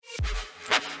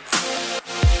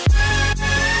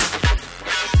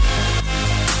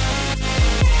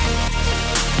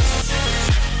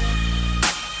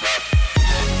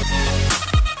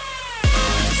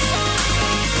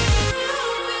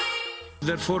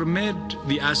therefore made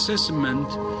the assessment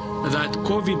that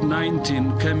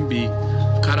COVID-19 can be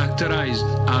characterized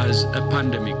as a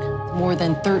pandemic. More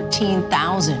than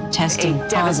 13,000 testing positive. A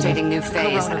devastating new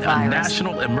phase of the virus. A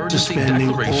national emergency Suspending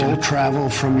declaration. all travel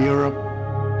from Europe.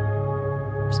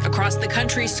 Across the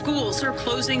country, schools are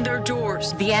closing their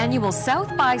doors. The annual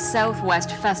South by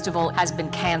Southwest Festival has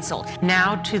been canceled.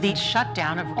 Now to the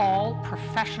shutdown of all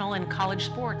professional and college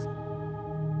sports.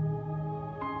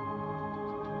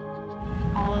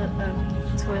 All of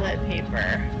toilet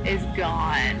paper is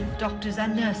gone. Doctors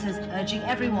and nurses urging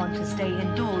everyone to stay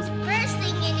indoors. First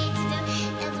thing you need to do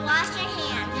is wash your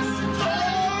hands.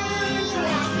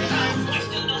 I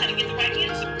still know how to get the right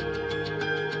answer.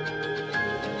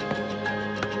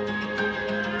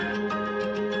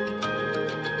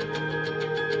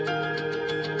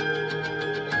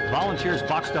 Volunteers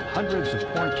boxed up hundreds of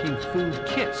quarantine food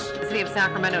kits. The city of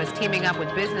Sacramento is teaming up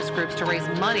with business groups to raise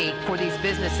money for these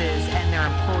businesses and their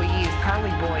employees.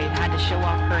 Carly Boyd had to show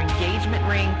off her engagement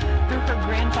ring through her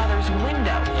grandfather's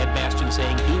window. Ed Bastian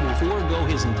saying he will forego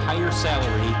his entire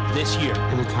salary this year.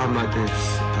 In a time like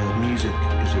this, music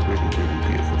is a really, really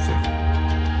beautiful thing.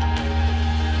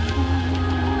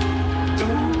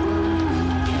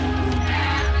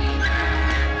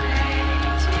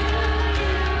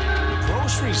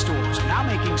 Grocery stores are now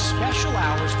making special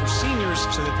hours for seniors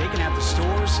so that they can have the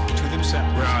stores to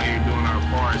themselves. We're out here doing our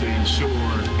part to ensure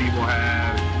people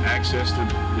have access to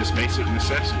just basic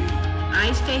necessities.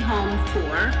 I stay home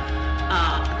for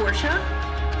Portia,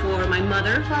 for my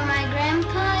mother, for my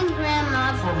grandpa and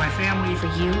grandma, for my family, for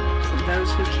you, for those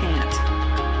who can't.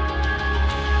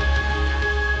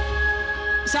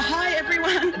 So hi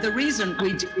everyone. The reason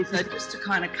we do is just to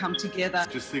kind of come together.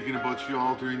 Just thinking about you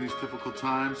all during these difficult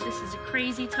times. This is a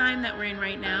crazy time that we're in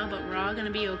right now, but we're all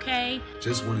gonna be okay.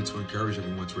 Just wanted to encourage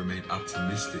everyone to remain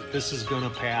optimistic. This is gonna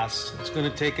pass. It's gonna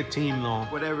take a team though.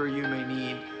 Whatever you may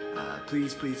need,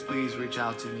 please reach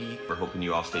out to me. We're hoping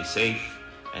you all stay safe,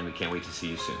 and we can't wait to see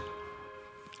you soon.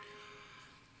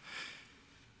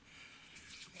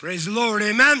 Praise the Lord,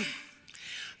 amen.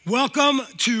 Welcome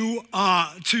to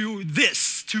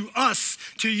this, to us,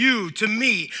 to you, to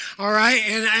me, all right,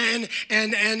 and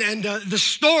the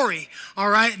story,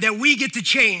 all right, that we get to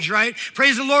change, right?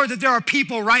 Praise the Lord that there are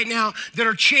people right now that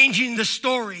are changing the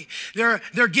story.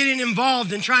 They're getting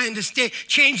involved and trying to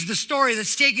change the story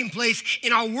that's taking place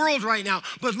in our world right now.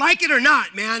 But like it or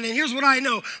not, man, and here's what I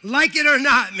know, like it or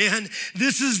not, man,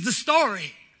 this is the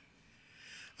story.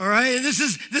 All right, and this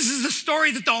is the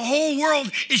story that the whole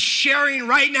world is sharing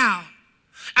right now.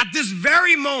 At this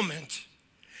very moment,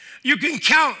 you can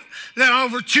count that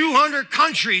over 200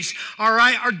 countries, all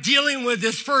right, are dealing with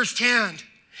this firsthand.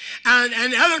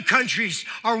 And other countries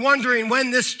are wondering when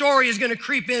this story is going to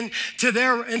creep into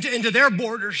their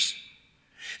borders.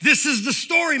 This is the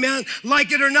story, man.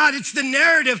 Like it or not, it's the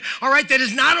narrative, all right, that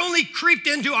has not only creeped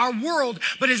into our world,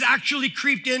 but has actually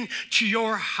creeped into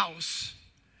your house.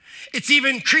 It's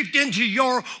even creeped into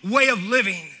your way of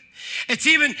living. It's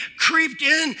even creeped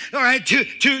in, all right,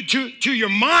 to your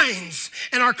minds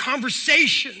and our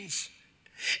conversations.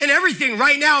 And everything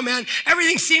right now, man,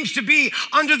 everything seems to be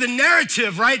under the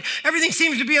narrative, right? Everything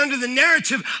seems to be under the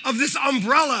narrative of this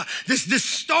umbrella, this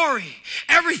story.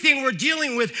 Everything we're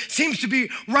dealing with seems to be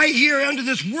right here under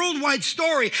this worldwide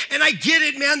story. And I get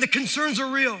it, man, the concerns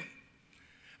are real,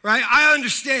 right? I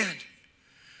understand.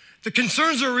 The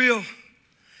concerns are real.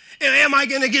 Am I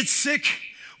going to get sick?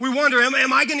 We wonder, am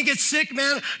I going to get sick,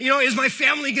 man? You know, is my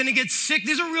family going to get sick?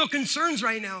 These are real concerns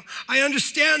right now. I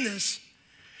understand this,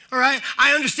 all right?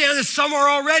 I understand that some are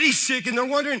already sick and they're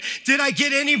wondering, did I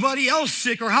get anybody else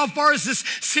sick? Or how far is this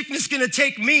sickness going to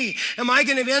take me? Am I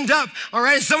going to end up, all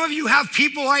right? And some of you have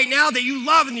people right now that you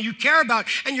love and that you care about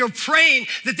and you're praying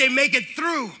that they make it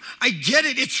through. I get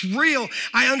it. It's real.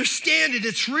 I understand it.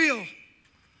 It's real.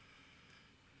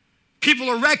 People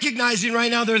are recognizing right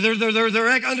now, they're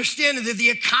understanding that the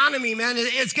economy, man,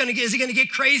 is it going to get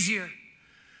crazier?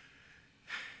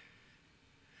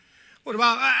 What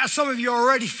about some of you are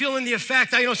already feeling the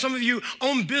effect? I know some of you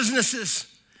own businesses.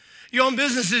 You own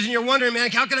businesses and you're wondering, man,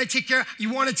 how can I take care?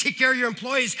 You want to take care of your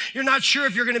employees. You're not sure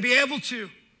if you're going to be able to.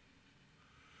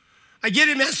 I get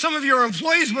it, man. Some of your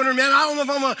employees wondering, man, I don't know if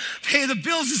I'm going to pay the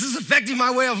bills. This is affecting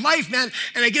my way of life, man.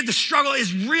 And I get the struggle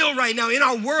is real right now in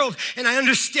our world. And I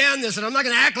understand this, and I'm not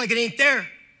going to act like it ain't there.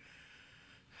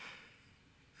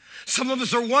 Some of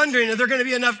us are wondering if there are going to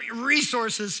be enough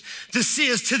resources to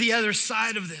see us to the other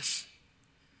side of this.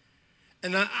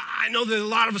 And I know that a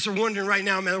lot of us are wondering right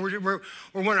now, man, we're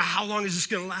wondering how long is this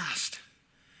going to last?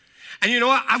 And you know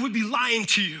what? I would be lying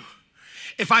to you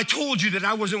if I told you that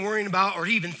I wasn't worrying about or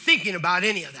even thinking about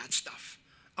any of that stuff.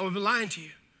 I would be lying to you.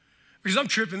 Because I'm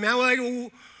tripping, man. Like,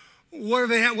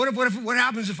 what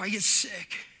happens if I get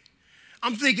sick?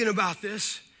 I'm thinking about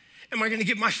this. Am I going to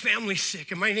get my family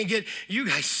sick? Am I going to get you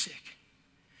guys sick?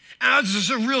 And it's just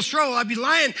a real struggle. I'd be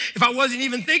lying if I wasn't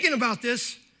even thinking about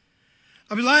this.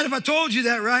 I'd be lying if I told you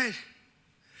that, right?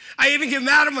 I even get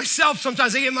mad at myself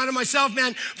sometimes. I get mad at myself,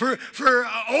 man, for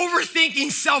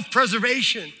overthinking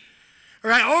self-preservation. All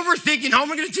right, overthinking, how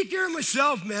am I going to take care of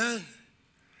myself, man?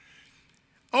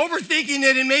 Overthinking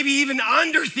it and maybe even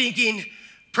underthinking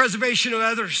preservation of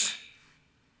others.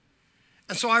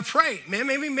 And so I pray, man,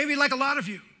 maybe like a lot of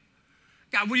you.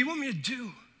 God, what do you want me to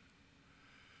do?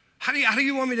 How do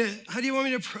you want me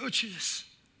to approach this?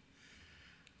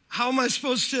 How am I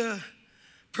supposed to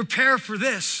prepare for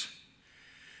this?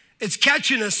 It's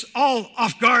catching us all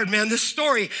off guard, man. This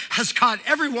story has caught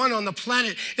everyone on the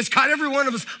planet. It's caught every one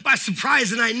of us by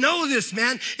surprise, and I know this,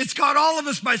 man. It's caught all of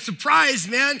us by surprise,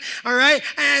 man, all right?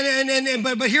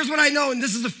 But here's what I know, and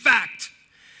this is a fact.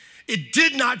 It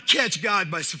did not catch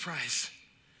God by surprise.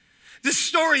 This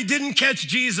story didn't catch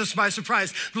Jesus by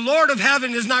surprise. The Lord of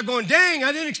heaven is not going, dang,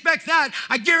 I didn't expect that.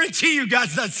 I guarantee you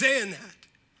God's not saying that.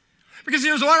 Because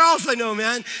here's what else I know,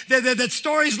 man, that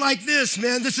stories like this,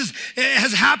 man, it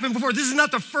has happened before. This is not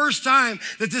the first time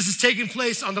that this is taking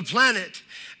place on the planet.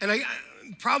 And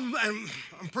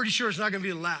I'm pretty sure it's not going to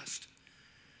be the last.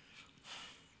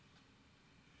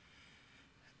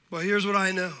 Well, here's what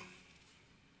I know,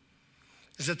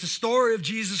 is that the story of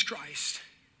Jesus Christ,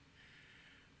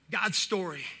 God's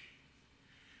story,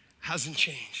 hasn't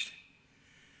changed.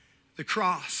 The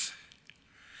cross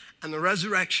and the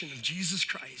resurrection of Jesus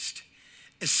Christ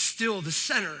is still the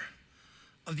center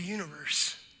of the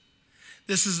universe.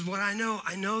 This is what I know.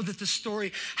 I know that the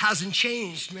story hasn't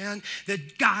changed, man,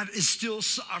 that God is still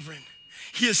sovereign.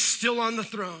 He is still on the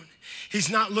throne.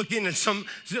 He's not looking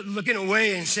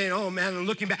away and saying, oh man, I'm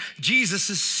looking back.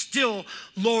 Jesus is still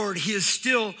Lord. He is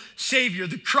still Savior.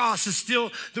 The cross is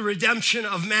still the redemption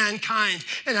of mankind.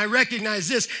 And I recognize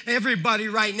this. Everybody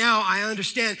right now, I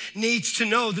understand, needs to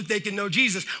know that they can know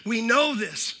Jesus. We know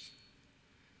this.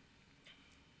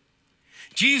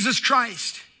 Jesus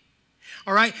Christ,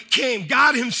 all right, came.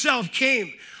 God himself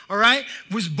came. All right,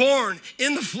 was born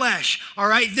in the flesh, all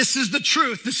right? This is the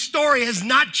truth. The story has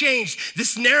not changed.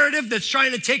 This narrative that's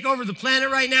trying to take over the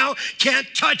planet right now can't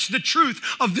touch the truth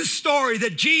of this story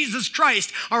that Jesus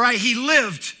Christ, all right, he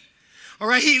lived. All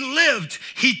right, he lived,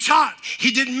 he taught,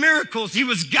 he did miracles. He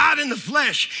was God in the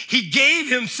flesh. He gave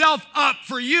himself up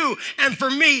for you and for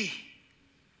me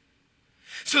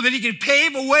so that he could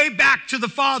pave a way back to the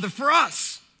Father for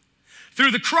us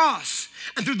through the cross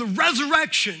and through the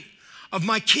resurrection of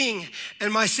my King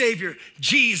and my Savior.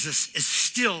 Jesus is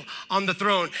still on the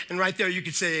throne. And right there you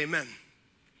could say amen.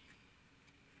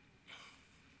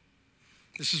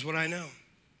 This is what I know.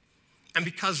 And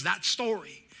because that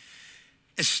story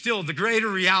is still the greater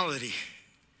reality,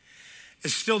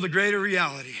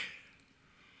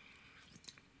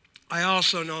 I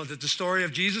also know that the story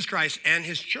of Jesus Christ and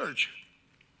his church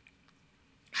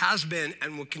has been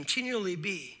and will continually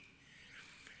be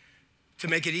to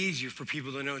make it easier for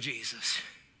people to know Jesus.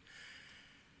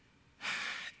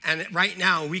 And right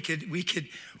now, we could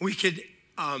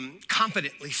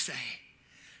confidently say,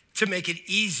 to make it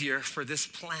easier for this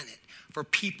planet, for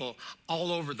people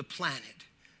all over the planet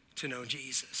to know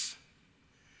Jesus.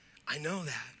 I know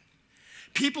that.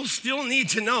 People still need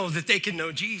to know that they can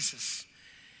know Jesus.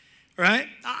 Right?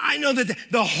 I know that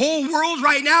the whole world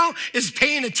right now is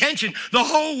paying attention. The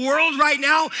whole world right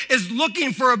now is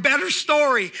looking for a better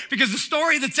story, because the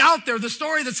story that's out there, the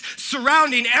story that's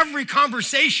surrounding every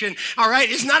conversation, all right,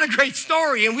 is not a great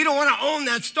story, and we don't want to own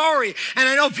that story. And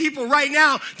I know people right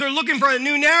now, they're looking for a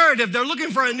new narrative. They're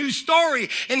looking for a new story.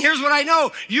 And here's what I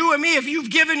know. You and me, if you've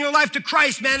given your life to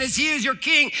Christ, man, as he is your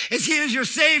King, as he is your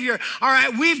Savior, all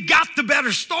right, we've got the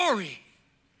better story.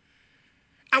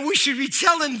 And we should be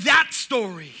telling that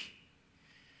story.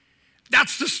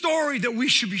 That's the story that we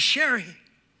should be sharing.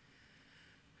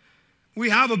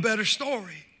 We have a better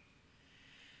story.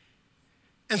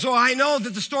 And so I know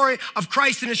that the story of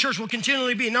Christ and his church will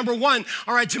continually be, number one,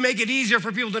 all right, to make it easier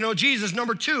for people to know Jesus.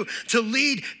 Number two, to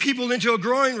lead people into a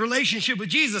growing relationship with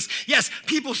Jesus. Yes,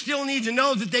 people still need to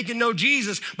know that they can know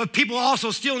Jesus, but people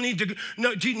also still need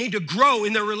to grow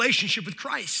in their relationship with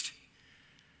Christ.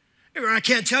 I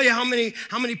can't tell you how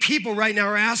many people right now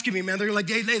are asking me, man. They're like,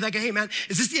 hey, man,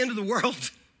 is this the end of the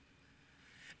world?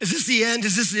 Is this the end?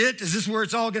 Is this it? Is this where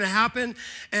it's all going to happen?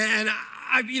 And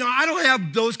I don't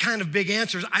have those kind of big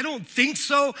answers. I don't think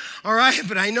so, all right?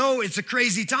 But I know it's a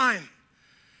crazy time.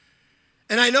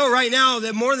 And I know right now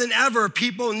that more than ever,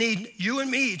 people need you and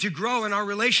me to grow in our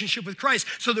relationship with Christ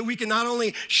so that we can not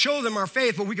only show them our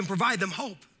faith, but we can provide them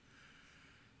hope.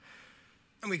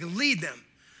 And we can lead them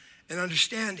in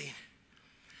understanding.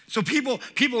 So people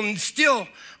still,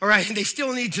 all right, they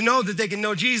still need to know that they can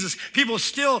know Jesus. People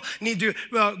still need to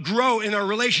grow in our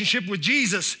relationship with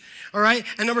Jesus, all right?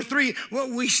 And number 3,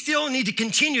 we still need to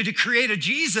continue to create a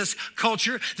Jesus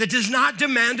culture that does not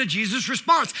demand a Jesus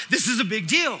response. This is a big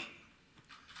deal.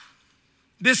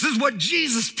 This is what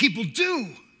Jesus people do.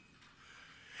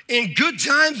 In good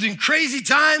times, in crazy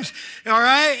times, all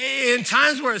right, in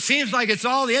times where it seems like it's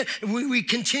all the end, we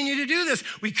continue to do this.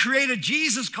 We create a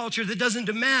Jesus culture that doesn't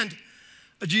demand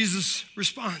a Jesus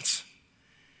response.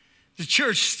 The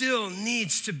church still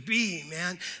needs to be,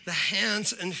 man, the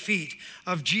hands and feet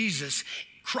of Jesus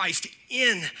Christ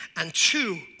in and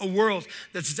to a world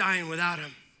that's dying without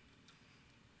him.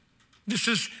 This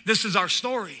is our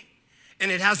story,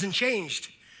 and it hasn't changed.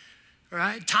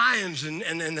 Right? Times and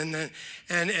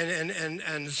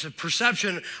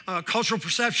perception, cultural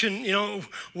perception, you know,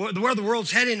 where the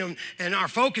world's heading and our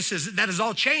focus is, that has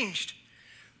all changed.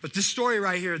 But this story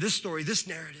right here, this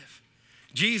narrative,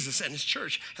 Jesus and his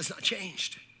church has not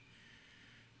changed.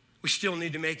 We still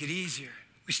need to make it easier.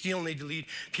 We still need to lead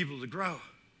people to grow.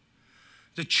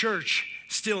 The church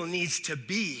still needs to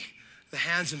be the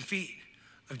hands and feet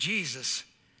of Jesus.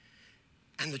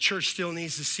 And the church still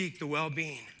needs to seek the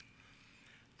well-being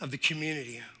of the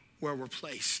community where we're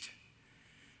placed.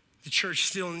 The church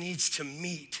still needs to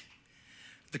meet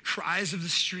the cries of the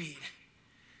street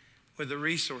with the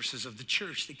resources of the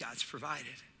church that God's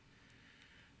provided.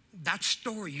 That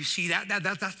story, you see,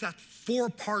 that 4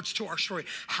 parts to our story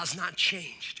has not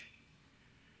changed.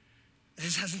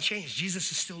 This hasn't changed. Jesus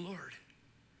is still Lord.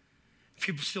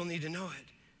 People still need to know it.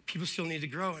 People still need to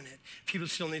grow in it. People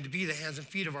still need to be the hands and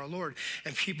feet of our Lord.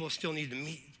 And people still need to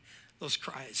meet those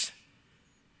cries.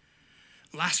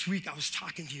 Last week, I was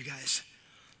talking to you guys,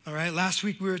 all right? Last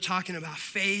week, we were talking about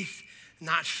faith,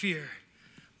 not fear.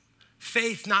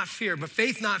 Faith, not fear. But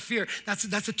faith, not fear, that's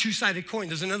a two-sided coin.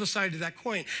 There's another side to that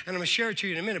coin, and I'm going to share it to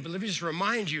you in a minute. But let me just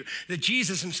remind you that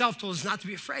Jesus himself told us not to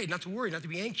be afraid, not to worry, not to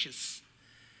be anxious.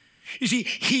 You see,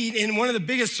 he, in one of the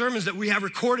biggest sermons that we have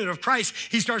recorded of Christ,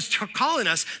 he starts calling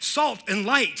us salt and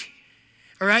light.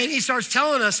 All right, and he starts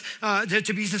telling us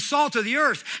to be the salt of the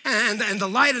earth and the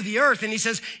light of the earth. And he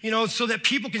says, you know, so that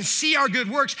people can see our good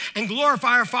works and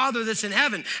glorify our Father that's in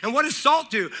heaven. And what does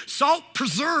salt do? Salt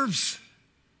preserves.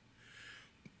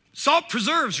 Salt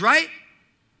preserves, right?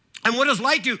 And what does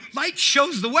light do? Light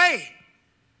shows the way.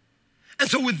 And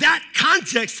so with that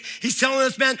context, he's telling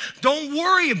us, man, don't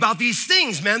worry about these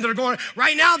things, man, that are going on.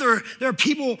 Right now, there are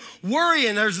people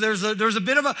worrying. There's a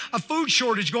bit of a food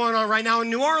shortage going on right now in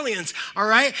New Orleans, all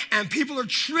right? And people are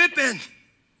tripping.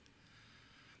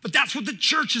 But that's what the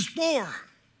church is for.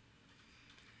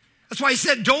 That's why he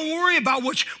said, don't worry about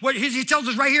what he tells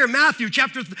us right here in Matthew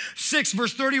chapter 6,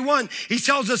 verse 31. He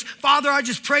tells us, Father, I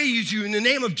just pray you in the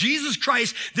name of Jesus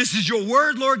Christ. This is your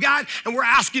word, Lord God. And we're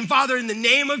asking, Father, in the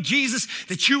name of Jesus,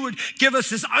 that you would give us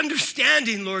this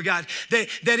understanding, Lord God, that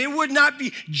it would not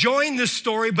be join this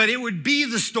story, but it would be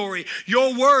the story.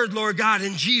 Your word, Lord God,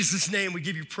 in Jesus' name, we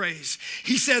give you praise.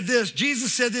 He said this,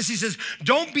 Jesus said this, he says,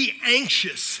 don't be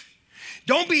anxious.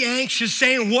 Don't be anxious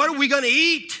saying, what are we going to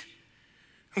eat?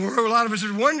 A lot of us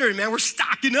are wondering, man, we're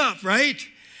stocking up, right?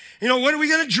 You know, what are we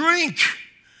going to drink?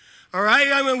 All right,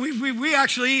 I mean, we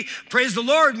actually, praise the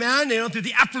Lord, man, you know, through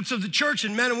the efforts of the church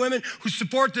and men and women who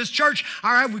support this church,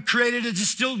 all right, we created a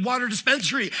distilled water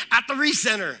dispensary at the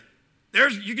Recenter.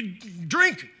 You can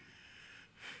drink.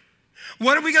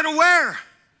 What are we going to wear?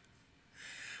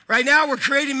 Right now, we're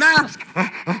creating masks,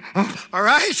 all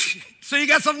right? So you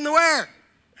got something to wear.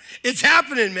 It's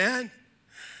happening, man.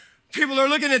 People are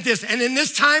looking at this, and in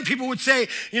this time, people would say,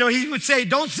 you know, he would say,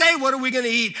 don't say what are we going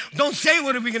to eat. Don't say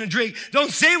what are we going to drink.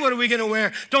 Don't say what are we going to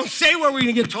wear. Don't say where we're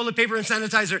going to get toilet paper and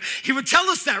sanitizer. He would tell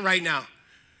us that right now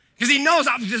because he knows,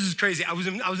 this is crazy. I was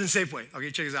in Safeway.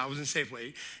 Okay, check this out. I was in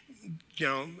Safeway, you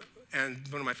know, and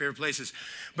one of my favorite places,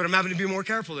 but I'm having to be more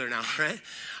careful there now, right?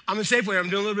 I'm in Safeway. I'm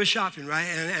doing a little bit of shopping, right?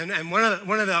 And one of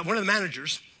the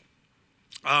managers,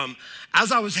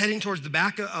 as I was heading towards the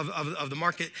back of the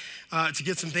market to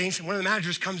get some things, one of the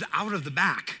managers comes out of the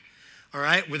back, all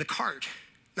right, with a cart.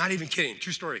 Not even kidding,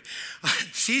 true story.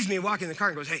 Sees me walking in the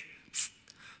cart and goes, hey, psst.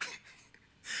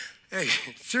 Hey,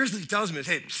 seriously tells me,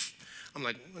 hey, psst. I'm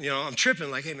like, you know, I'm tripping,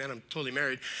 like, hey, man, I'm totally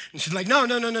married. And she's like, no,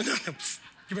 psst.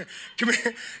 Come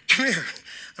here.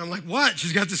 And I'm like, what?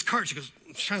 She's got this cart. She goes,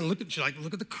 I'm trying to look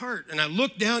at the cart. And I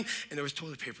looked down, and there was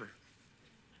toilet paper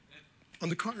on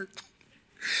the cart.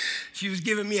 She was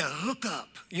giving me a hookup.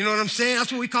 You know what I'm saying?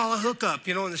 That's what we call a hookup.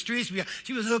 You know, in the streets,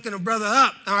 she was hooking a brother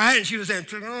up, all right? And she was saying,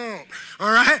 oh,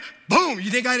 all right? Boom.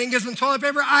 You think I didn't get some toilet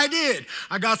paper? I did.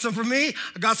 I got some for me.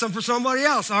 I got some for somebody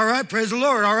else, all right? Praise the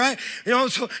Lord, all right? You know,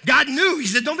 so God knew. He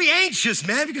said, don't be anxious,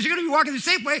 man, because you're going to be walking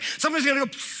through Safeway. Somebody's going to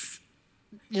go, pfft.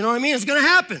 You know what I mean? It's going to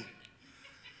happen.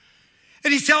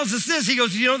 And he tells us this, he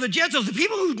goes, you know, the Gentiles, the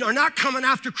people who are not coming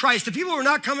after Christ, the people who are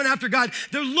not coming after God,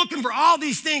 they're looking for all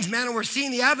these things, man, and we're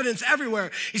seeing the evidence everywhere.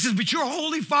 He says, but your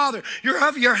holy Father,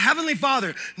 your heavenly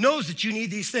Father knows that you need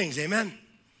these things, amen?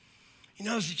 He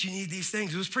knows that you need these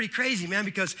things. It was pretty crazy, man,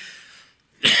 because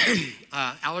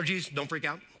allergies, don't freak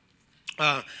out.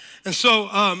 And so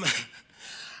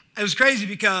it was crazy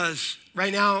because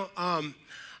right now,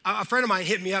 a friend of mine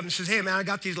hit me up and says, hey, man, I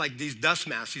got these dust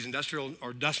masks, these industrial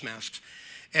or dust masks.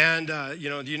 And, you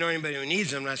know, do you know anybody who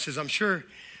needs them? And I says, I'm sure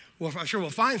we'll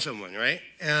find someone, right?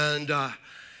 And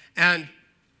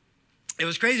it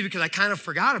was crazy because I kind of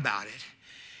forgot about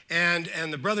it.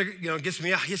 And the brother, you know, hits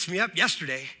me up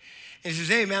yesterday. And he says,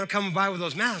 hey, man, I'm coming by with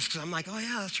those masks. I'm like, oh,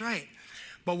 yeah, that's right.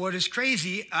 But what is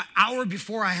crazy, an hour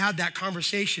before I had that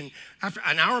conversation, after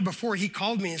an hour before he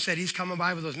called me and said he's coming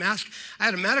by with those masks, I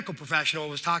had a medical professional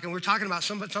who was talking. We were talking about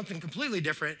something completely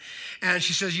different. And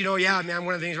she says, you know, yeah, man,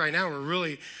 one of the things right now, we're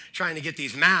really trying to get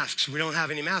these masks. We don't have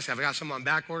any masks. I've got some on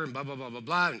back order and blah, blah, blah, blah,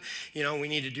 blah. And, you know, we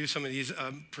need to do some of these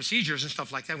procedures and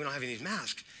stuff like that. We don't have any of these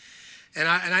masks. And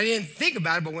I didn't think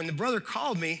about it, but when the brother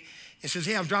called me and says,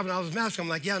 hey, I'm dropping all those masks, I'm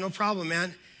like, yeah, no problem,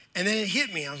 man. And then it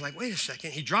hit me. I was like, wait a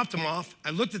second. He dropped them off.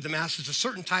 I looked at the mask. It's a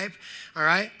certain type, all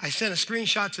right? I sent a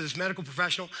screenshot to this medical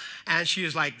professional, and she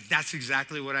was like, that's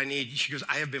exactly what I need. She goes,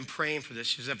 I have been praying for this.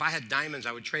 She says, if I had diamonds,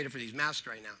 I would trade it for these masks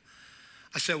right now.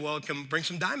 I said, well, come bring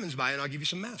some diamonds by, and I'll give you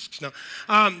some masks. No,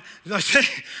 I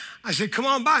said, come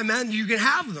on by, man. You can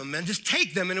have them, man. Just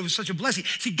take them, and it was such a blessing.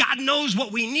 See, God knows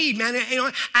what we need, man. You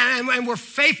know, and we're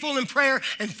faithful in prayer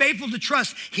and faithful to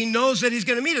trust. He knows that he's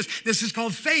going to meet us. This is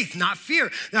called faith, not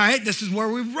fear. All right, this is where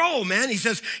we roll, man. He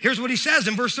says, here's what he says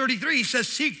in verse 33. He says,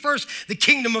 seek first the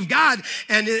kingdom of God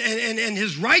and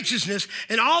his righteousness,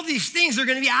 and all these things are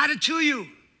going to be added to you.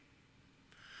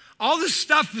 All this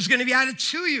stuff is going to be added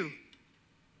to you.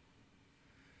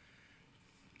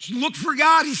 Look for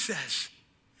God, he says.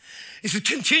 He said,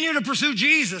 continue to pursue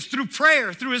Jesus through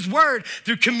prayer, through his word,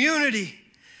 through community,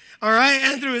 all right,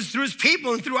 and through his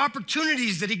people and through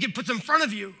opportunities that he puts in front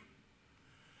of you.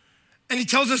 And he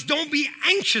tells us, don't be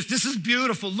anxious. This is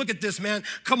beautiful. Look at this, man.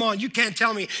 Come on, you can't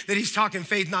tell me that he's talking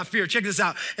faith, not fear. Check this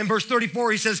out. In verse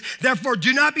 34, he says, therefore,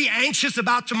 do not be anxious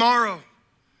about tomorrow.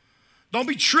 Don't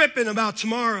be tripping about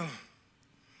tomorrow.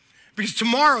 Because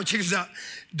tomorrow, check this out,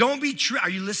 are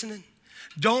you listening?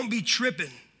 Don't be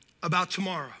tripping about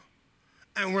tomorrow.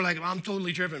 And we're like, well, I'm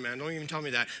totally tripping, man. Don't even tell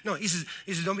me that. No, he says,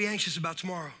 don't be anxious about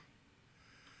tomorrow.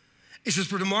 He says,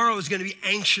 for tomorrow is going to be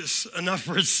anxious enough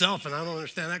for itself. And I don't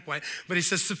understand that quite. But he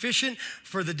says, sufficient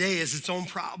for the day is its own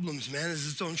problems, man,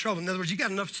 is its own trouble. In other words, you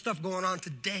got enough stuff going on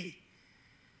today.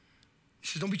 He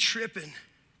says, don't be tripping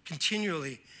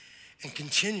continually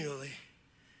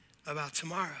about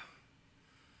tomorrow.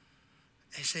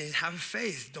 He's saying, have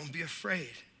faith. Don't be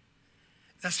afraid.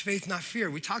 That's faith, not fear.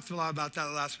 We talked a lot about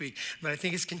that last week, but I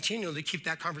think it's continual to keep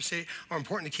that conversation, or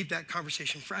important to keep that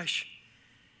conversation fresh.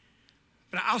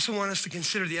 But I also want us to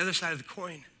consider the other side of the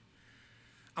coin.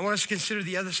 I want us to consider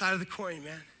the other side of the coin,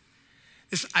 man.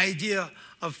 This idea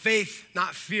of faith,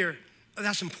 not fear,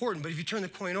 that's important, but if you turn the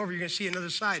coin over, you're going to see another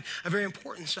side, a very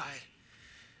important side,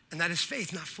 and that is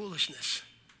faith, not foolishness.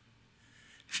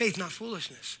 Faith, not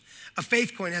foolishness. A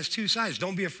faith coin has two sides.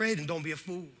 Don't be afraid and don't be a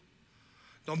fool.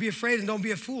 Don't be afraid and don't be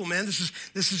a fool, man.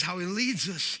 This is how he leads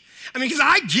us. I mean, because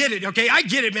I get it, okay? I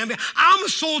get it, man. I'm a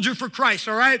soldier for Christ,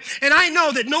 all right? And I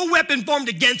know that no weapon formed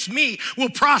against me will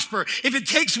prosper. If it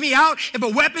takes me out, if a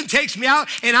weapon takes me out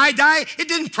and I die, it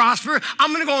didn't prosper.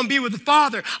 I'm going to go and be with the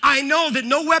Father. I know that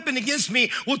no weapon against me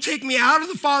will take me out of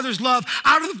the Father's love,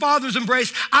 out of the Father's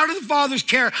embrace, out of the Father's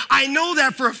care. I know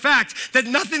that for a fact, that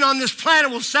nothing on this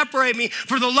planet will separate me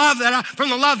from the love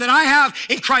that I have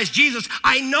in Christ Jesus.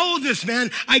 I know this, man.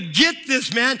 I get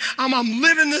this, man. I'm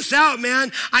living this out,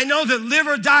 man. I know that live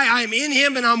or die, I am in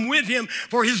him and I'm with him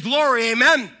for his glory,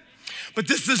 amen. But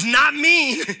this does not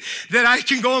mean that I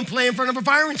can go and play in front of a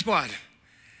firing squad.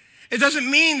 It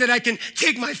doesn't mean that I can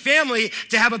take my family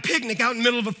to have a picnic out in the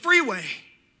middle of a freeway.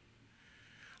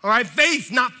 All right,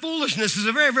 faith, not foolishness, is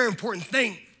a very, very important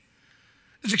thing.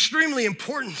 It's extremely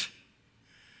important.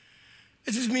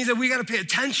 It just means that we got to pay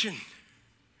attention.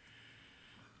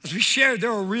 As we shared,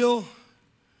 there are real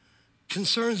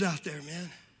concerns out there,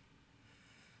 man.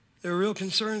 There are real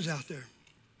concerns out there.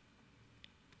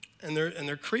 And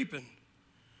they're creeping.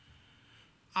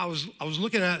 I was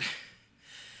looking at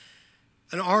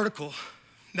an article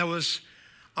that was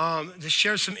to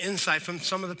share some insight from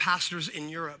some of the pastors in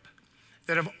Europe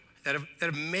that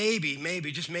have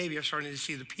maybe, just maybe, are starting to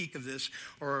see the peak of this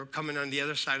or coming on the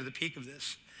other side of the peak of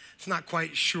this. It's not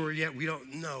quite sure yet. We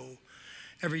don't know.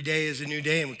 Every day is a new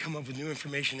day, and we come up with new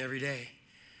information every day.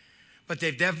 But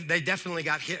they definitely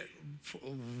got hit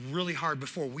really hard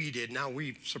before we did. Now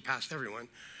we've surpassed everyone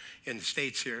in the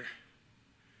States here.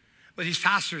 But these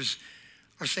pastors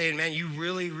are saying, man, you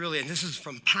really, and this is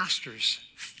from pastors,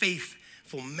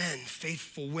 faithful men,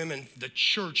 faithful women. The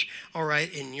church, all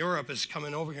right, in Europe is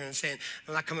coming over here and saying,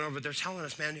 they're not coming over, but they're telling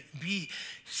us, man, be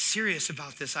serious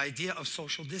about this idea of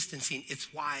social distancing.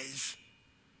 It's wise.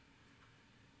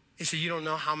 They said, you don't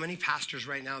know how many pastors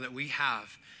right now that we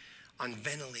have on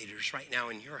ventilators right now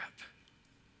in Europe.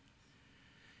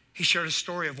 He shared a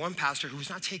story of one pastor who was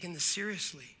not taking this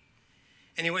seriously.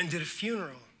 And he went and did a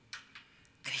funeral.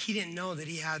 And he didn't know that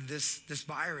he had this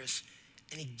virus.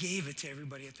 And he gave it to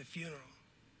everybody at the funeral.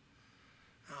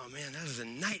 Oh man, that is a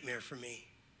nightmare for me.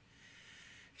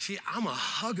 See, I'm a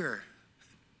hugger.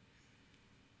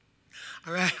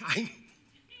 All right,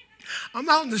 I'm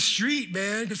out in the street,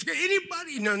 man. Just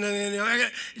anybody, no.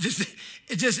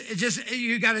 It just,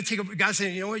 you got to take a, God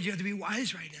saying, you know what? You have to be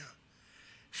wise right now.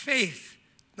 Faith,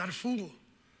 not a fool.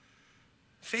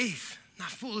 Faith, not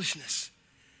foolishness.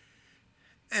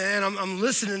 And I'm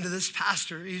listening to this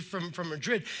pastor. He's from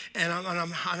Madrid, and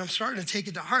I'm starting to take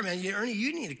it to heart, man. Ernie,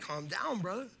 you need to calm down,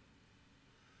 brother.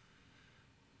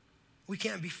 We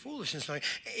can't be foolish.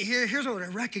 Here's what I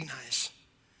recognize.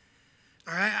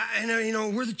 All right, I know, you know,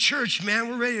 we're the church, man.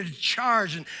 We're ready to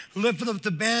charge and lift up the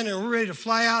banner. We're ready to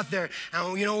fly out there.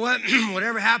 And you know what?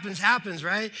 Whatever happens, happens,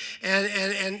 right?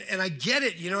 And I get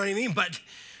it, you know what I mean? But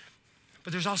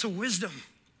there's also wisdom,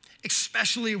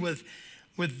 especially with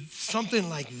something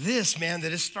like this, man,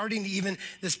 that is starting to even,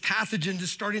 this pathogen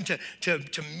is starting to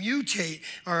mutate,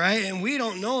 all right? And we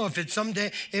don't know if it's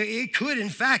someday, it could, in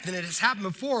fact, and it has happened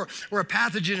before, where a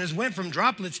pathogen has went from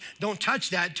droplets, don't touch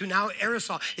that, to now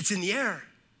aerosol. It's in the air.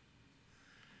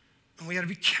 And we got to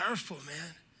be careful,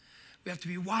 man. We have to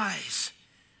be wise.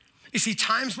 You see,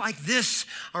 times like this,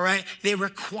 all right,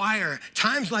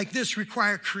 times like this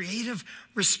require creative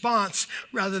response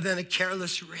rather than a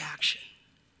careless reaction.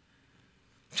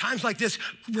 Times like this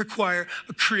require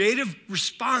creative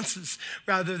responses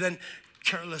rather than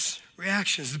careless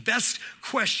reactions. The best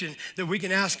question that we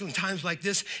can ask in times like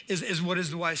this is what is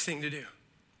the wise thing to do?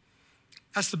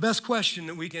 That's the best question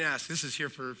that we can ask. This is here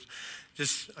for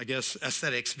just, I guess,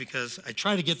 aesthetics, because I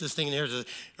try to get this thing in here to,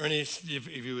 Ernie, if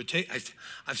you would take,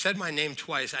 I've said my name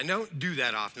twice. I don't do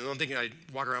that often. I don't think I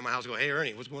walk around my house and go, hey,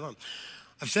 Ernie, what's going on?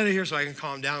 I've said it here so I can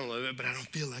calm down a little bit, but I don't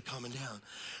feel like calming down.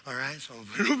 All right, so I'm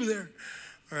put it over there.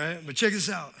 All right, but check this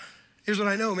out. Here's what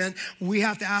I know, man. We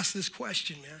have to ask this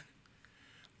question, man.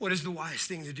 What is the wise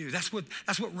thing to do? That's what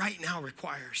right now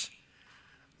requires.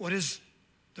 What is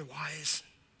the wise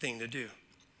thing to do?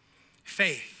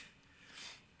 Faith,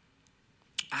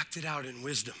 acted out in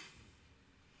wisdom,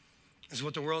 is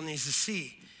what the world needs to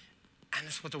see, and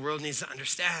it's what the world needs to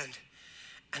understand,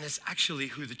 and it's actually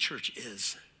who the church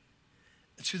is.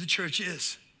 It's who the church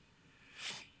is.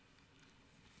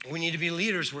 We need to be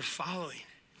leaders worth following.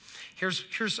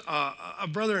 Here's a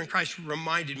brother in Christ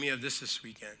reminded me of this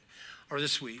weekend, or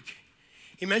this week.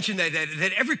 He mentioned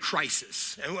that every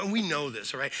crisis, and we know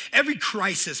this, all right? Every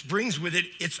crisis brings with it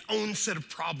its own set of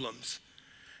problems,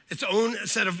 its own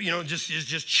set of,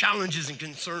 just challenges and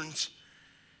concerns,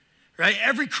 right?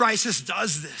 Every crisis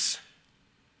does this.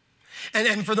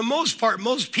 And for the most part,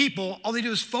 most people, all they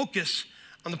do is focus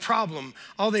on the problem.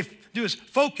 All they do is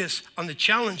focus on the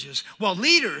challenges. While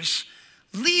leaders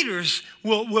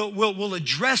will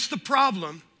address the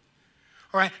problem,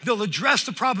 all right? They'll address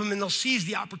the problem and they'll seize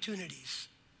the opportunities.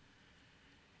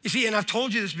 You see, and I've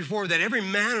told you this before, that every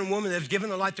man and woman that has given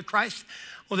their life to Christ,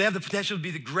 well, they have the potential to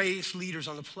be the greatest leaders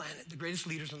on the planet,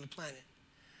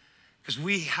 because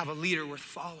we have a leader worth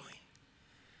following.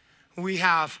 We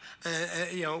have,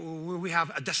 we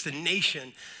have a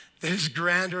destination that is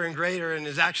grander and greater and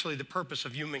is actually the purpose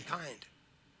of humankind.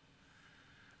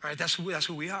 All right, that's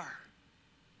who we are.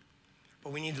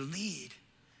 But we need to lead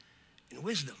in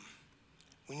wisdom.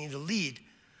 We need to lead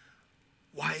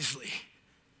wisely.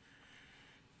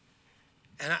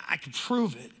 And I can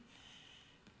prove it.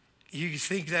 You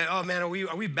think that, oh man, are we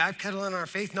backpedaling our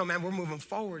faith? No, man, we're moving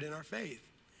forward in our faith.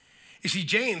 You see,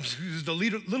 James, who's the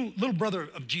little brother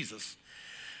of Jesus,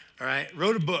 all right,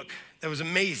 wrote a book that was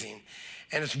amazing,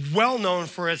 and it's well known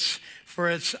for its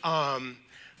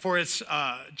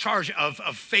charge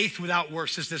of faith without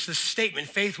works. Is this statement: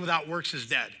 faith without works is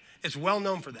dead. It's well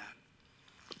known for that.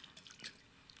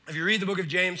 If you read the book of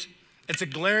James,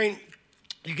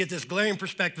 you get this glaring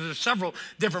perspective. There's several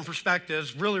different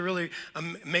perspectives, really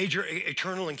major,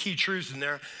 eternal, and key truths in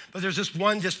there. But there's this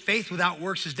one, just faith without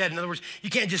works is dead. In other words, you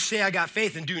can't just say I got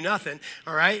faith and do nothing,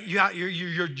 all right?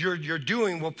 Your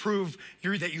doing will prove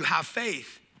that you have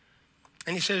faith.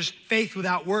 And he says, faith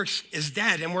without works is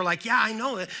dead. And we're like, yeah, I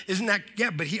know it. Isn't that, yeah.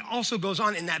 But he also goes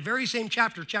on in that very same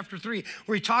chapter 3,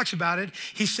 where he talks about it.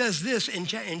 He says this in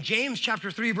James chapter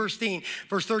 3, verse 13.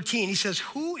 He says,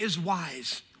 who is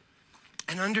wise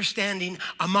and understanding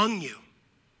among you?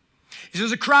 He says,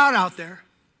 there's a crowd out there.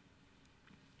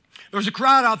 There's a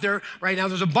crowd out there right now.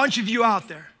 There's a bunch of you out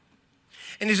there.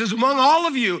 And he says, among all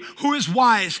of you, who is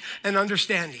wise and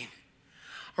understanding?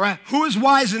 All right, who is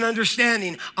wise and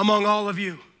understanding among all of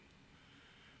you?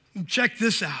 Check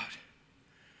this out.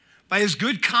 By his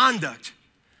good conduct,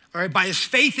 all right, by his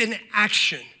faith in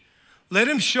action, let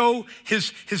him show his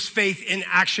faith in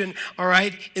action, all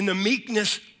right, in the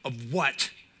meekness of what?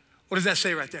 What does that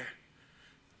say right there?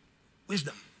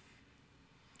 Wisdom.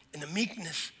 In the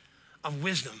meekness of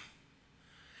wisdom.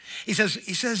 He says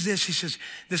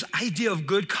this idea of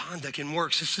good conduct and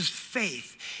works, this is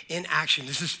faith in action.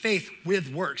 This is faith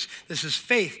with works. This is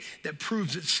faith that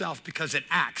proves itself because it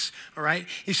acts, all right?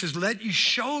 He says, let you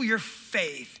show your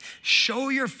faith,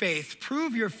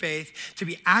 prove your faith to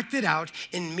be acted out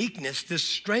in meekness, this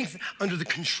strength under the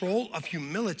control of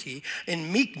humility,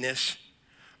 in meekness,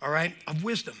 all right, of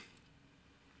wisdom.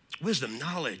 Wisdom,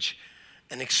 knowledge,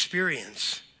 and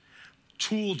experience,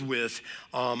 tooled with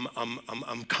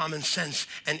common sense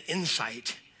and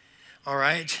insight, all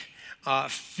right?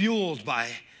 Fueled by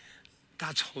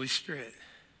God's Holy Spirit.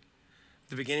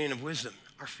 The beginning of wisdom,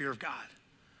 our fear of God,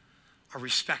 our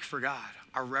respect for God,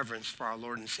 our reverence for our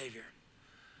Lord and Savior.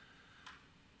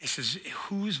 He says,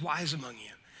 who's wise among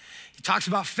you? He talks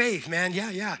about faith, man.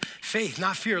 Yeah, faith,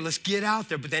 not fear. Let's get out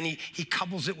there. But then he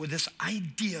couples it with this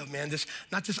idea, man, this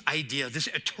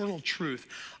eternal truth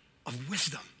of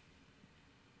wisdom.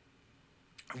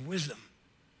 Of wisdom.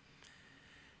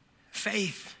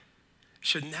 Faith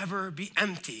should never be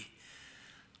empty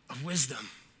of wisdom.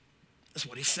 That's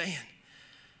what he's saying.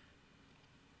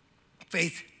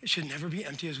 Faith should never be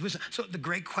empty of wisdom. So the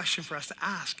great question for us to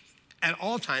ask at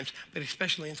all times, but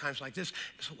especially in times like this,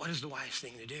 is what is the wise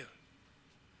thing to do?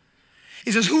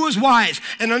 He says, who is wise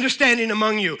and understanding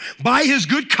among you? By his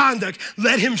good conduct,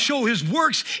 let him show his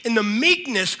works in the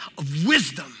meekness of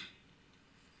wisdom.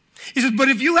 He says, but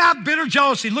if you have bitter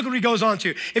jealousy, look what he goes on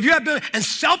to. If you have bitter and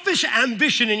selfish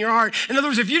ambition in your heart, in other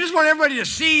words, if you just want everybody to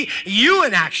see you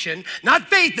in action, not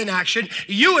faith in action,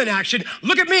 you in action,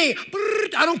 look at me,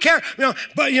 I don't care,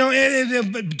 but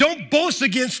don't boast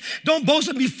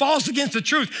and be false against the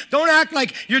truth. Don't act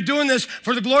like you're doing this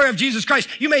for the glory of Jesus Christ.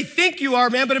 You may think you are,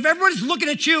 man, but if everybody's looking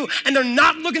at you and they're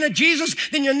not looking at Jesus,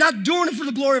 then you're not doing it for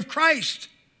the glory of Christ.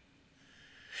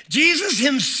 Jesus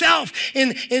himself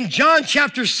in John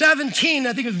chapter 17,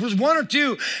 I think it was verse 1 or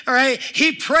 2, all right,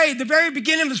 he prayed, the very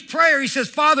beginning of his prayer, he says,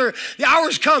 Father, the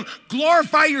hour's come,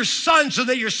 glorify your Son so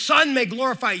that your Son may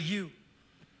glorify you.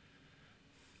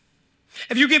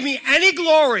 If you give me any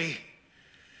glory,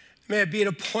 may it be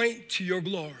to point to your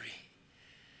glory.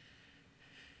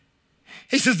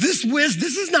 He says, this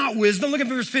is not wisdom. Look at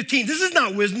verse 15. This is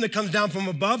not wisdom that comes down from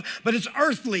above, but it's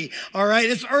earthly, all right?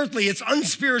 It's earthly, it's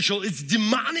unspiritual, it's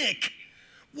demonic.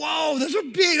 Whoa, those are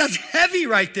big, that's heavy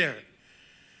right there.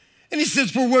 And he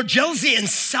says, for where jealousy and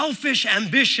selfish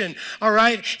ambition, all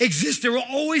right, exist, there will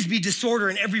always be disorder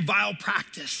in every vile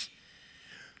practice.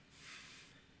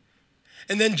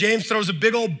 And then James throws a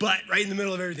big old but right in the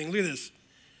middle of everything. Look at this.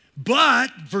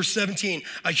 But, verse 17,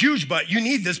 a huge but. You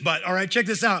need this but. All right, check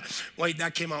this out. Wait,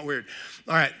 that came out weird.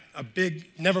 All right,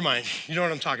 never mind. You know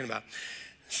what I'm talking about.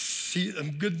 See, a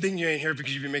good thing you ain't here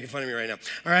because you'd be making fun of me right now.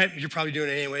 All right, you're probably doing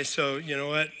it anyway, so you know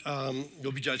what?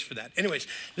 You'll be judged for that. Anyways,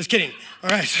 just kidding. All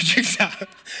right, so check this out.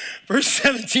 Verse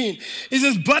 17, he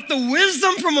says, but the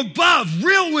wisdom from above,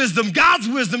 real wisdom, God's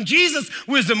wisdom, Jesus'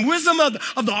 wisdom, wisdom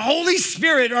of the Holy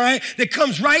Spirit, all right, that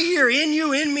comes right here in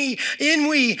you, in me, in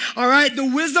we, all right?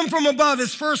 The wisdom from above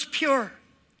is first pure.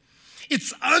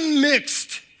 It's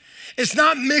unmixed. It's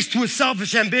not mixed with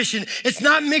selfish ambition. It's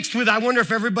not mixed with, I wonder if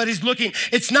everybody's looking.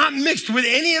 It's not mixed with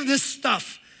any of this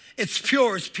stuff. It's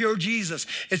pure Jesus.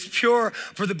 It's pure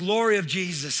for the glory of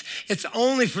Jesus. It's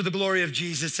only for the glory of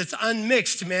Jesus. It's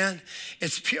unmixed, man.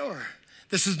 It's pure.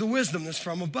 This is the wisdom that's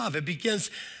from above. It begins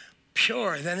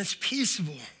pure, then it's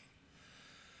peaceable.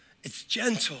 It's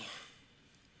gentle.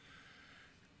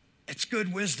 It's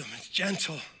good wisdom. It's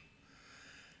gentle.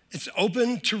 It's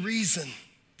open to reason.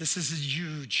 This is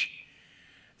huge.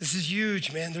 This is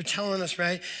huge, man. They're telling us,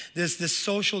 right, this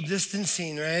social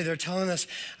distancing, right? They're telling us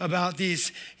about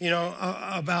these,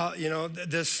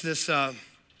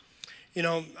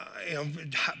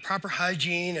 proper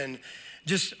hygiene and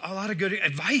just a lot of good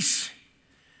advice.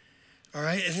 All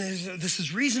right, and this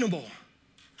is reasonable.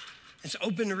 It's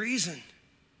open to reason.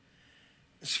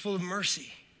 It's full of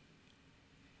mercy.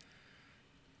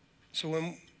 So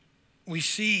when we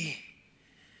see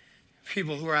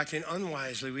people who are acting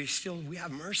unwisely, we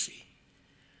have mercy.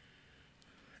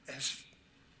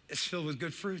 It's filled with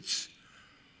good fruits.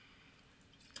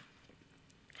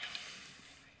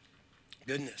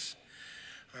 Goodness.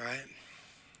 All right.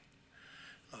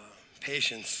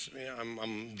 Patience.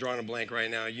 I'm drawing a blank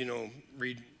right now.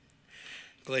 Read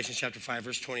Galatians chapter 5,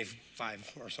 verse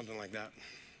 25 or something like that.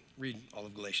 Read all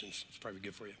of Galatians. It's probably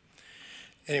good for you.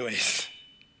 Anyways,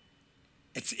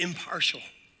 it's impartial.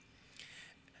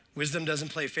 Wisdom doesn't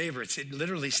play favorites. It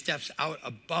literally steps out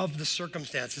above the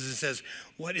circumstances and says,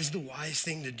 what is the wise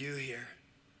thing to do here?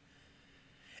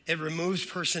 It removes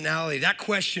personality. That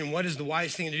question, what is the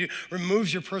wise thing to do,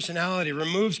 removes your personality,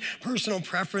 removes personal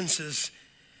preferences,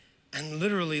 and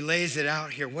literally lays it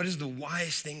out here. What is the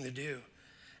wise thing to do?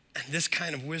 And this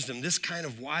kind of wisdom, this kind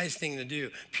of wise thing to do,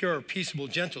 pure, peaceable,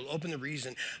 gentle, open to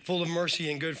reason, full of mercy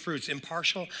and good fruits,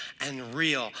 impartial and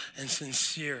real and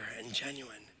sincere and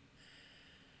genuine.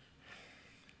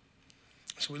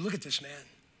 So we look at this man,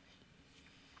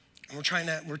 and we're trying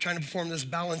to perform this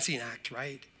balancing act,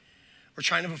 right? We're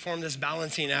trying to perform this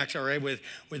balancing act, all right, with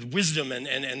wisdom and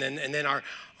then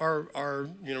our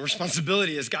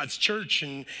responsibility as God's church,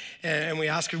 and we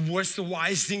ask him, what's the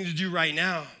wise thing to do right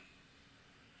now?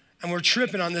 And we're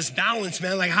tripping on this balance,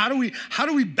 man. Like, how do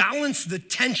we balance the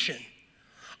tension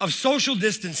of social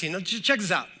distancing? Now, just check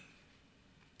this out.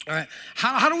 All right,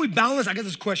 how do we balance? I got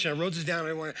this question. I wrote this down.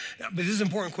 But this is an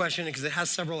important question because it has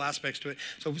several aspects to it.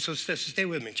 So stay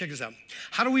with me. Check this out.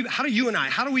 How do you and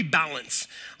I balance?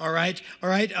 All right,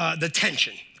 the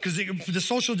tension, because the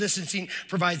social distancing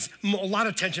provides a lot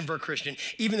of tension for a Christian,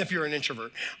 even if you're an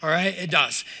introvert. All right, it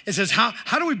does. It says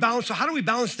how do we balance? So how do we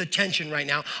balance the tension right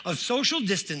now of social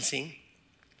distancing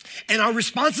and our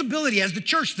responsibility as the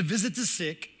church to visit the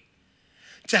sick,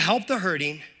 to help the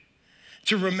hurting,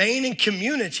 to remain in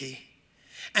community,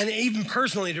 and even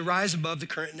personally to rise above the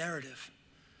current narrative,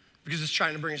 because it's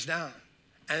trying to bring us down.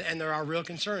 And there are real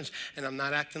concerns. And I'm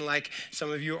not acting like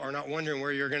some of you are not wondering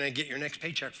where you're going to get your next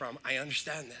paycheck from. I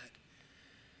understand that.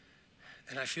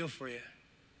 And I feel for you.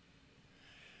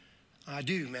 I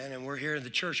do, man. And we're here in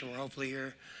the church, and we're hopefully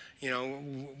here,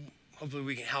 hopefully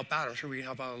we can help out. I'm sure we can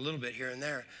help out a little bit here and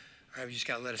there. All right, you just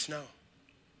got to let us know.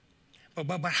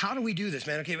 But how do we do this,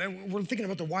 man? Okay, we're thinking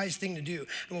about the wise thing to do.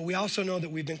 And we also know that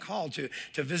we've been called to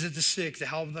visit the sick, to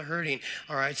help the hurting,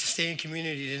 all right, to stay in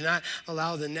community, to not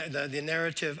allow the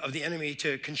narrative of the enemy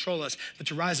to control us, but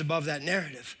to rise above that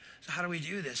narrative. So how do we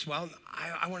do this? Well,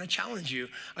 I want to challenge you,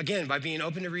 again, by being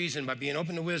open to reason, by being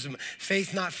open to wisdom.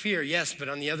 Faith, not fear, yes, but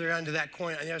on the other end of that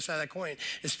coin, on the other side of that coin,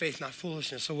 is faith, not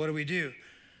foolishness. So what do?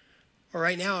 Well,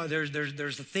 right now, there's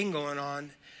a thing going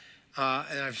on.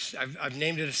 And I've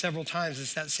named it several times.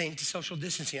 It's that same social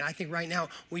distancing. I think right now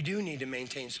we do need to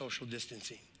maintain social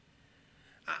distancing.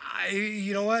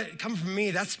 You know what? Coming from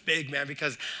me, that's big, man,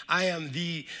 because I am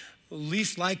the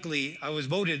least likely. I was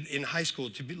voted in high school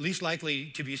to be least likely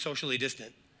to be socially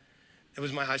distant. It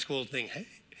was my high school thing. Hey,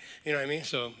 you know what I mean?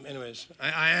 So, anyways,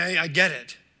 I get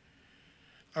it.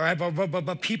 All right,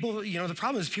 but people, the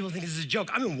problem is people think this is a joke.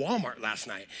 I'm in Walmart last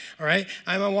night, all right?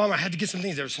 I'm in Walmart. I had to get some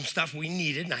things. There was some stuff we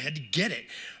needed, and I had to get it,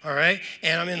 all right?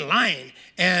 And I'm in line,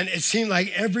 and it seemed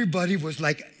like everybody was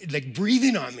like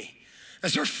breathing on me. I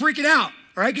started freaking out,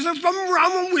 all right? Because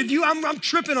I'm with you. I'm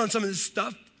tripping on some of this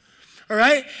stuff, all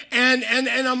right? And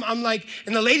I'm like,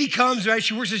 and the lady comes, right?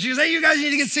 She works, she goes, hey, you guys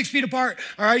need to get 6 feet apart,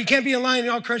 all right? You can't be in line and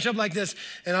all crunched up like this.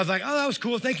 And I was like, oh, that was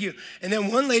cool, thank you. And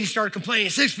then one lady started complaining,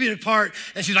 6 feet apart,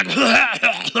 and she's like,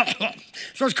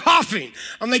 starts coughing.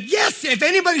 I'm like, yes, if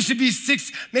anybody should be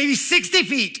maybe 60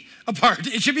 feet apart,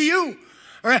 it should be you.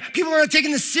 All right, people are not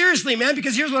taking this seriously, man,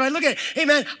 because here's what I look at. Hey,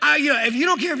 man, if you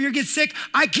don't care if you get sick,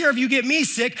 I care if you get me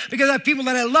sick, because I have people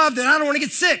that I love that I don't want to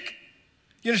get sick.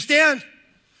 You understand?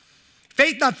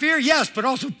 Faith, not fear, yes, but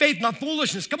also faith, not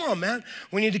foolishness. Come on, man.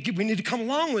 We need to come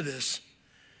along with this.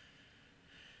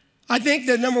 I think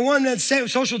that number one, that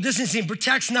social distancing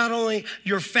protects not only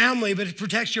your family, but it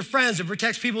protects your friends. It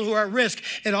protects people who are at risk.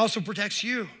 It also protects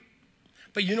you.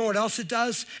 But you know what else it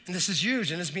does? And this is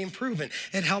huge, and it's being proven.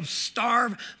 It helps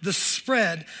starve the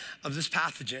spread of this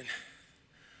pathogen,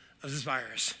 of this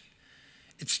virus.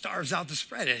 It starves out the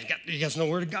spread. It has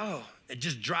nowhere to go. It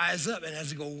just dries up and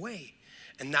has to go away.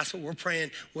 And that's what we're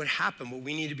praying would happen, but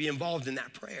we need to be involved in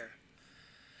that prayer.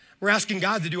 We're asking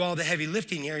God to do all the heavy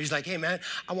lifting here. He's like, hey, man,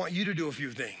 I want you to do a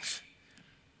few things,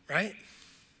 right?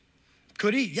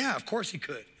 Could he? Yeah, of course he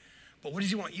could. But what does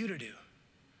he want you to do?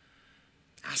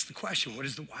 Ask the question, what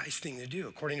is the wise thing to do?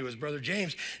 According to his brother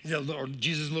James, or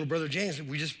Jesus' little brother James,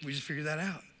 we just figured that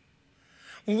out.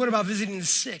 Well, what about visiting the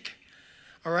sick?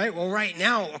 All right, well, right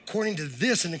now, according to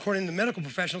this and according to medical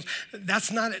professionals,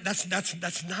 that's not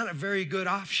a very good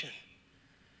option.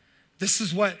 This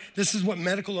is what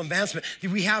medical advancement,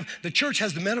 the church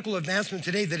has the medical advancement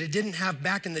today that it didn't have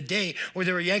back in the day where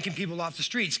they were yanking people off the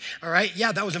streets, all right?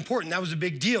 Yeah, that was important. That was a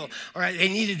big deal, all right? They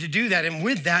needed to do that. And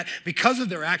with that, because of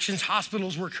their actions,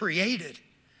 hospitals were created.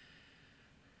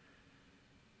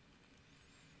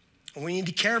 We need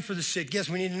to care for the sick. Yes,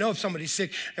 we need to know if somebody's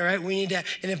sick, all right? We need to,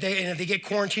 and if they get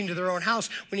quarantined to their own house,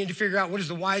 we need to figure out what is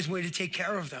the wise way to take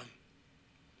care of them,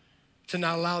 to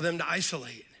not allow them to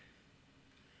isolate.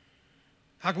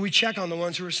 How can we check on the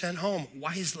ones who are sent home?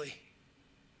 Wisely.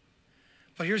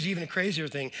 But here's even a crazier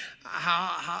thing.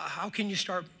 How can you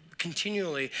start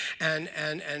continually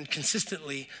and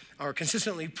consistently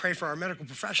pray for our medical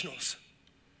professionals?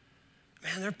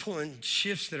 Man, they're pulling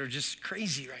shifts that are just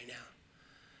crazy right now.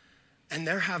 And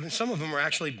some of them are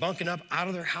actually bunking up out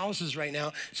of their houses right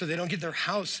now so they don't get their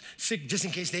house sick just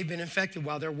in case they've been infected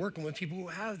while they're working with people who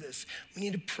have this. We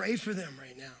need to pray for them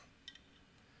right now.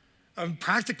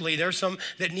 Practically, there's some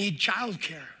that need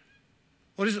childcare.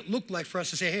 What does it look like for us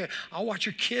to say, hey, I'll watch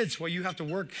your kids while you have to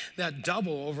work that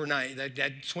double overnight,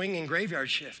 that swinging graveyard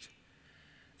shift?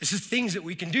 This is things that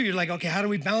we can do. You're like, okay, how do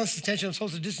we balance the tension of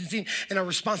social distancing and our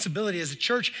responsibility as a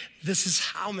church? This is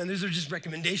how, man. These are just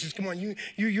recommendations. Come on,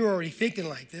 you're already thinking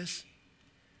like this.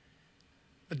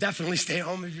 But definitely stay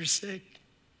home if you're sick.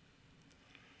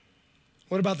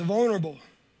 What about the vulnerable?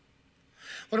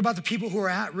 What about the people who are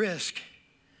at risk?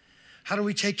 How do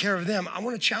we take care of them? I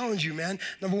want to challenge you, man.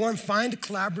 Number one, find a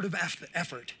collaborative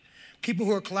effort. People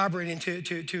who are collaborating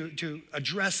to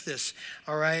address this,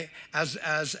 all right, as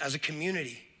a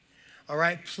community. All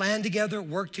right, plan together,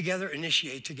 work together,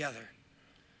 initiate together.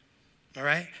 All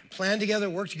right, plan together,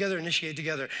 work together, initiate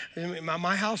together.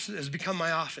 My house has become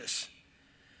my office.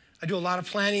 I do a lot of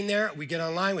planning there. We get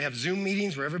online, we have Zoom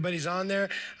meetings where everybody's on there,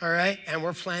 all right, and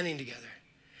we're planning together.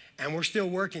 And we're still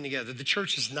working together. The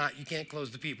church is not, you can't close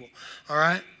the people, all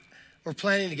right? We're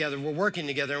planning together, we're working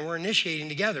together, and we're initiating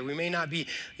together. We may not be,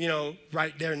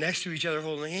 right there next to each other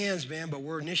holding hands, man, but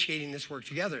we're initiating this work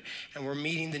together, and we're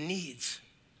meeting the needs.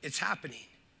 It's happening.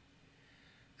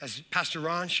 As Pastor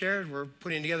Ron shared, we're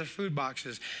putting together food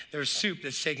boxes. There's soup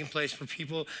that's taking place for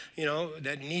people,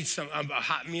 that need a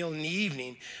hot meal in the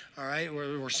evening, all right?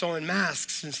 We're sewing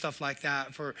masks and stuff like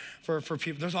that for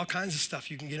people. There's all kinds of stuff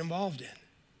you can get involved in.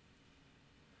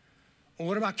 Well,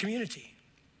 what about community?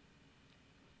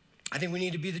 I think we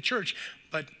need to be the church,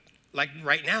 but like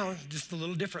right now, just a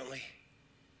little differently.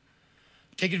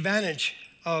 Take advantage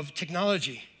of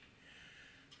technology.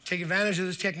 Take advantage of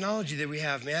this technology that we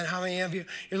have, man. How many of you,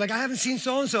 you're like, I haven't seen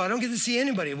so-and-so. I don't get to see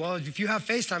anybody. Well, if you have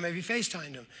FaceTime, have you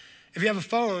FaceTimed them? If you have a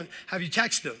phone, have you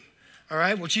texted them? All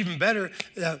right, which even better,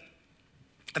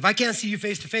 if I can't see you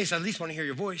face-to-face, I at least want to hear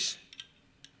your voice.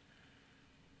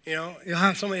 You'll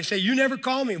have somebody say, you never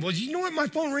call me. Well, you know what? My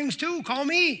phone rings too. Call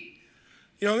me.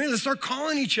 You know what I mean? Let's start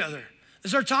calling each other.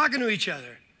 Let's start talking to each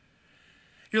other.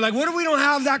 You're like, what if we don't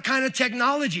have that kind of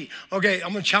technology? Okay,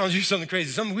 I'm going to challenge you something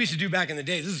crazy. Something we used to do back in the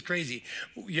day. This is crazy.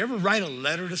 You ever write a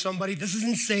letter to somebody? This is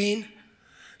insane.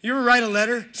 You ever write a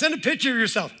letter? Send a picture of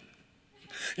yourself.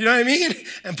 You know what I mean?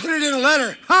 And put it in a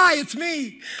letter. Hi, it's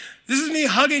me. This is me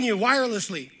hugging you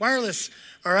wirelessly. Wireless,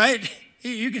 all right?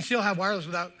 You can still have wireless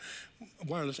without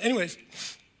wireless. Anyways,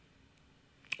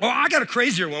 I got a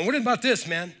crazier one. What about this,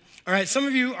 man? All right, some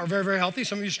of you are very, very healthy.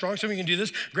 Some of you are strong. Some of you can do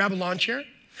this. Grab a lawn chair,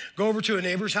 go over to a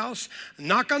neighbor's house,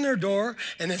 knock on their door,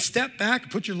 and then step back,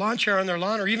 put your lawn chair on their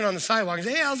lawn or even on the sidewalk and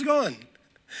say, hey, how's it going?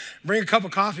 Bring a cup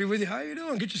of coffee with you. How you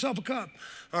doing? Get yourself a cup,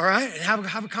 all right? And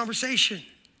have a conversation.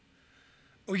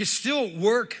 We can still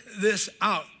work this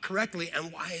out correctly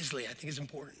and wisely. I think it's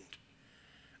important.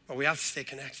 But we have to stay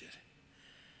connected.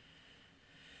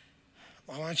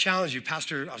 Well, I want to challenge you. I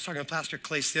was talking to Pastor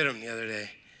Clay Stidham the other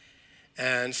day,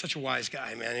 and such a wise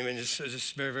guy, man. I mean,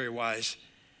 just very, very wise.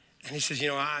 And he says,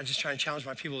 I'm just trying to challenge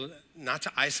my people not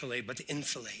to isolate, but to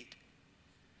insulate.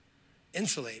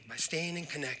 Insulate by staying in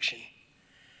connection,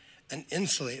 and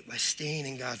insulate by staying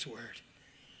in God's word.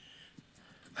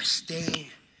 By staying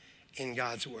in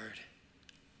God's word.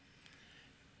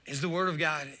 Is the word of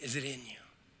God, is it in you?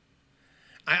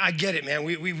 I get it, man.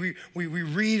 We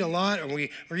read a lot, and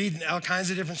we read all kinds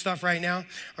of different stuff right now,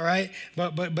 all right?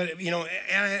 But you know,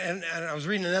 and I was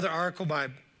reading another article by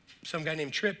some guy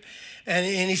named Tripp, and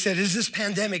he said, is this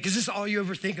pandemic, is this all you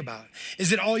ever think about?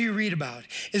 Is it all you read about?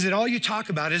 Is it all you talk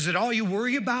about? Is it all you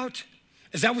worry about?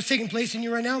 Is that what's taking place in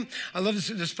you right now? I love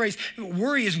this phrase.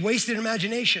 Worry is wasted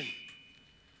imagination.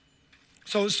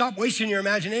 So stop wasting your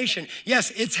imagination.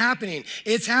 Yes, it's happening,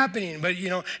 but you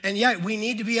know, and yet we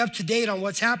need to be up to date on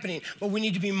what's happening, but we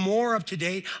need to be more up to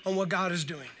date on what God is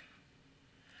doing.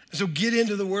 And so get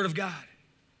into the Word of God.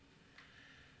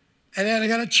 And then I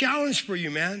got a challenge for you,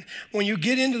 man. When you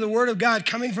get into the Word of God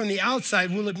coming from the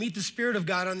outside, will it meet the Spirit of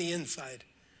God on the inside?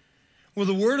 Will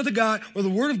the Word of God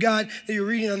that you're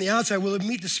reading on the outside, will it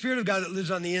meet the Spirit of God that lives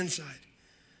on the inside?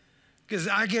 Because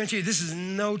I guarantee you, this is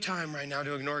no time right now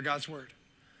to ignore God's Word.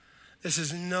 This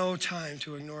is no time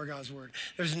to ignore God's Word.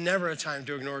 There's never a time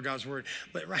to ignore God's Word.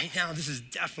 But right now, this is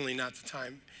definitely not the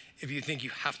time if you think you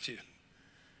have to.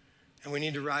 And we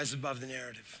need to rise above the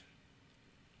narrative.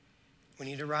 We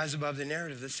need to rise above the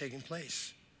narrative that's taking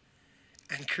place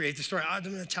and create the story. I'm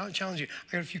going to challenge you.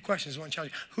 I got a few questions I want to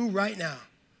challenge you.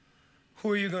 Who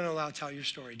are you going to allow to tell your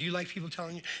story? Do you like people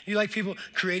telling you? Do you like people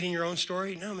creating your own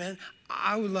story? No, man.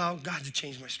 I would allow God to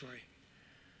change my story.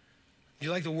 Do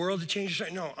you like the world to change your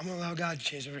story? No, I'm going to allow God to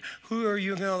change your story. Who are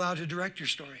you going to allow to direct your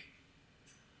story?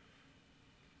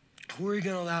 Who are you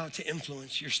going to allow to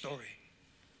influence your story?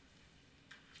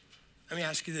 Let me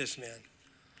ask you this, man.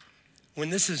 When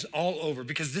this is all over,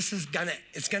 because it's gonna end,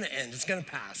 it's gonna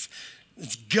pass.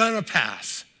 It's gonna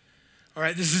pass. All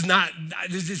right, it's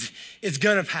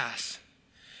gonna pass.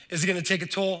 Is it gonna take a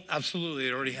toll? Absolutely,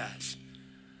 it already has.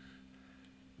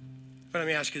 But let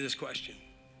me ask you this question.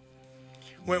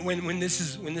 When this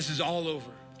is all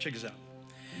over, check this out.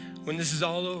 When this is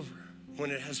all over,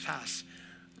 when it has passed,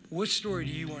 what story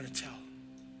do you want to tell?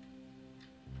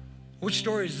 Which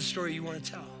story is the story you want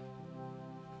to tell?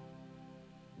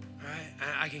 All right,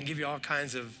 I can give you all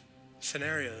kinds of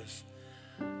scenarios,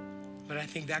 but I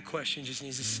think that question just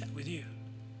needs to sit with you.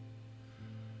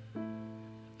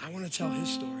 I want to tell his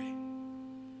story,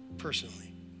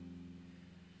 personally.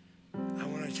 I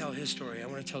want to tell his story. I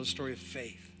want to tell the story of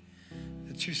faith,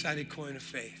 the two-sided coin of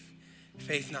faith.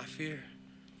 Faith, not fear,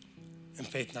 and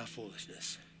faith, not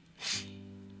foolishness.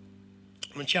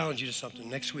 I'm going to challenge you to something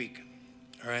next week,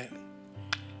 all right?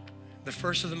 The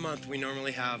first of the month, we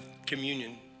normally have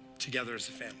communion together as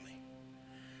a family.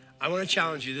 I want to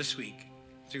challenge you this week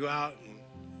to go out and,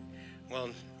 well,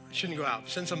 I shouldn't go out.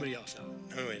 Send somebody else out.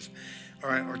 Anyways, all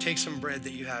right, or take some bread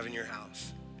that you have in your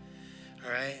house,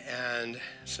 all right, and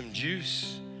some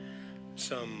juice,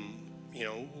 some,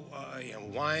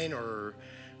 wine or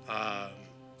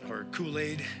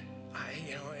Kool-Aid.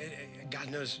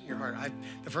 God knows your heart.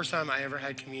 The first time I ever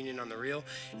had communion on the real,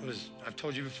 I've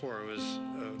told you before, it was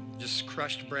just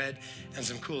crushed bread and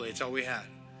some Kool-Aid. It's all we had.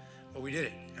 But we did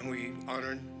it, and we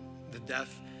honored the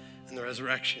death and the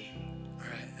resurrection, all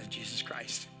right, of Jesus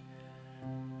Christ.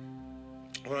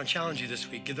 I want to challenge you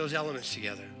this week, get those elements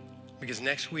together, because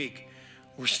next week,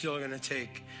 we're still going to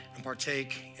take and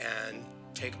partake and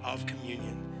take of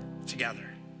communion together,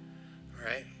 all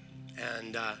right?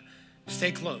 And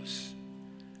stay close,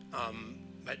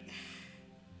 but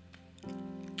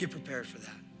get prepared for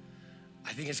that.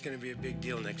 I think it's going to be a big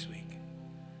deal next week.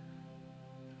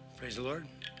 Praise the Lord.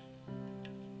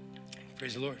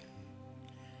 Praise the Lord.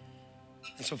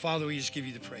 And so, Father, we just give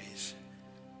you the praise.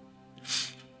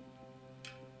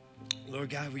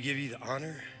 Lord God, we give you the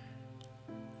honor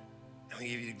and we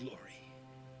give you the glory.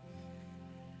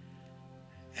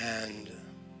 And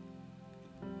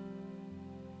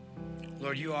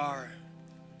Lord, you are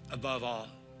above all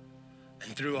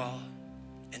and through all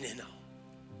and in all.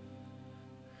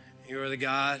 You are the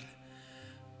God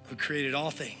who created all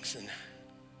things. And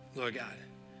Lord God,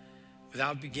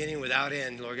 without beginning, without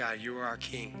end, Lord God, you are our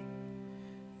King.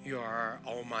 You are our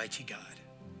almighty God,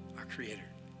 our creator.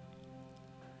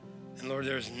 And Lord,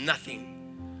 there's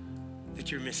nothing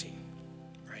that you're missing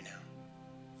right now.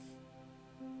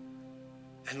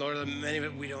 And Lord, many of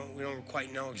it, we don't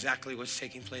quite know exactly what's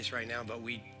taking place right now, but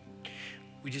we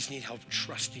just need help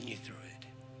trusting you through it.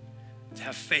 To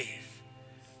have faith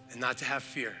and not to have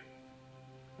fear.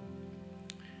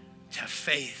 To have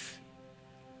faith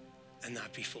and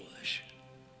not be foolish.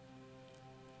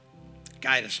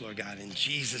 Guide us, Lord God, in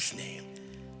Jesus' name,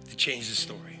 to change the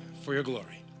story for your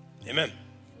glory. Amen.